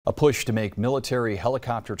A push to make military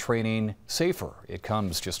helicopter training safer. It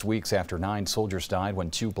comes just weeks after 9 soldiers died when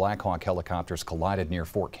 2 Black Hawk helicopters collided near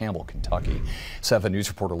Fort Campbell, Kentucky. 7 News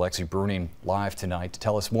reporter Lexi Bruning live tonight to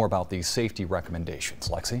tell us more about these safety recommendations.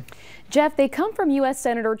 Lexi? Jeff, they come from U.S.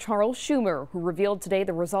 Senator Charles Schumer, who revealed today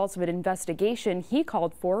the results of an investigation he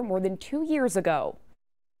called for more than 2 years ago.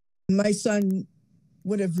 My son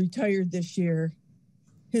would have retired this year.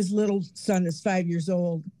 His little son is 5 years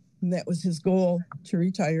old. And that was his goal, to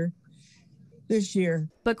retire this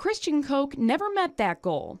year. But Christian Koch never met that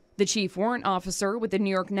goal. The chief warrant officer with the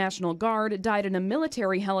New York National Guard died in a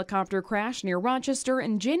military helicopter crash near Rochester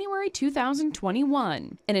in January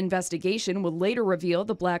 2021. An investigation would later reveal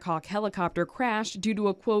the Black Hawk helicopter crashed due to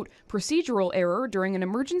a, quote, procedural error during an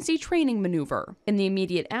emergency training maneuver. In the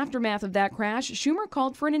immediate aftermath of that crash, Schumer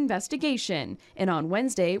called for an investigation and on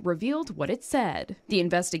Wednesday revealed what it said. The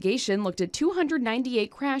investigation looked at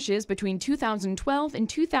 298 crashes between 2012 and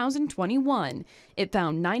 2021. It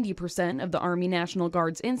found 90% of the Army National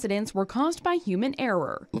Guard's incidents were caused by human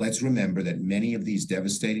error. Let's remember that many of these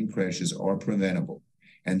devastating crashes are preventable,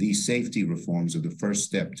 and these safety reforms are the first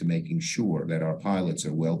step to making sure that our pilots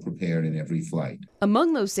are well prepared in every flight.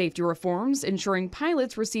 Among those safety reforms, ensuring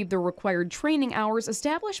pilots receive the required training hours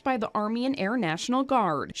established by the Army and Air National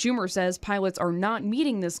Guard. Schumer says pilots are not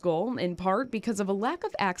meeting this goal, in part because of a lack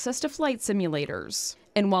of access to flight simulators.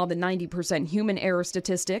 And while the 90% human error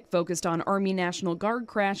statistic focused on Army National Guard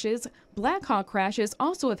crashes, Black Hawk crashes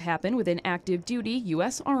also have happened within active duty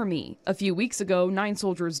U.S. Army. A few weeks ago, 9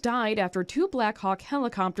 soldiers died after 2 Black Hawk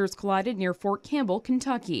helicopters collided near Fort Campbell,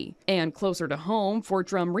 Kentucky. And closer to home, Fort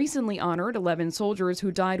Drum recently honored 11 soldiers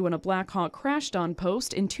who died when a Black Hawk crashed on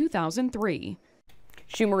post in 2003.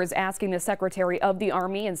 Schumer is asking the Secretary of the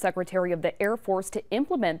Army and Secretary of the Air Force to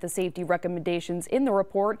implement the safety recommendations in the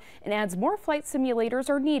report and adds more flight simulators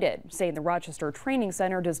are needed, saying the Rochester Training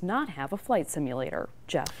Center does not have a flight simulator.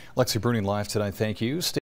 Jeff? Lexi Bruning live tonight. Thank you.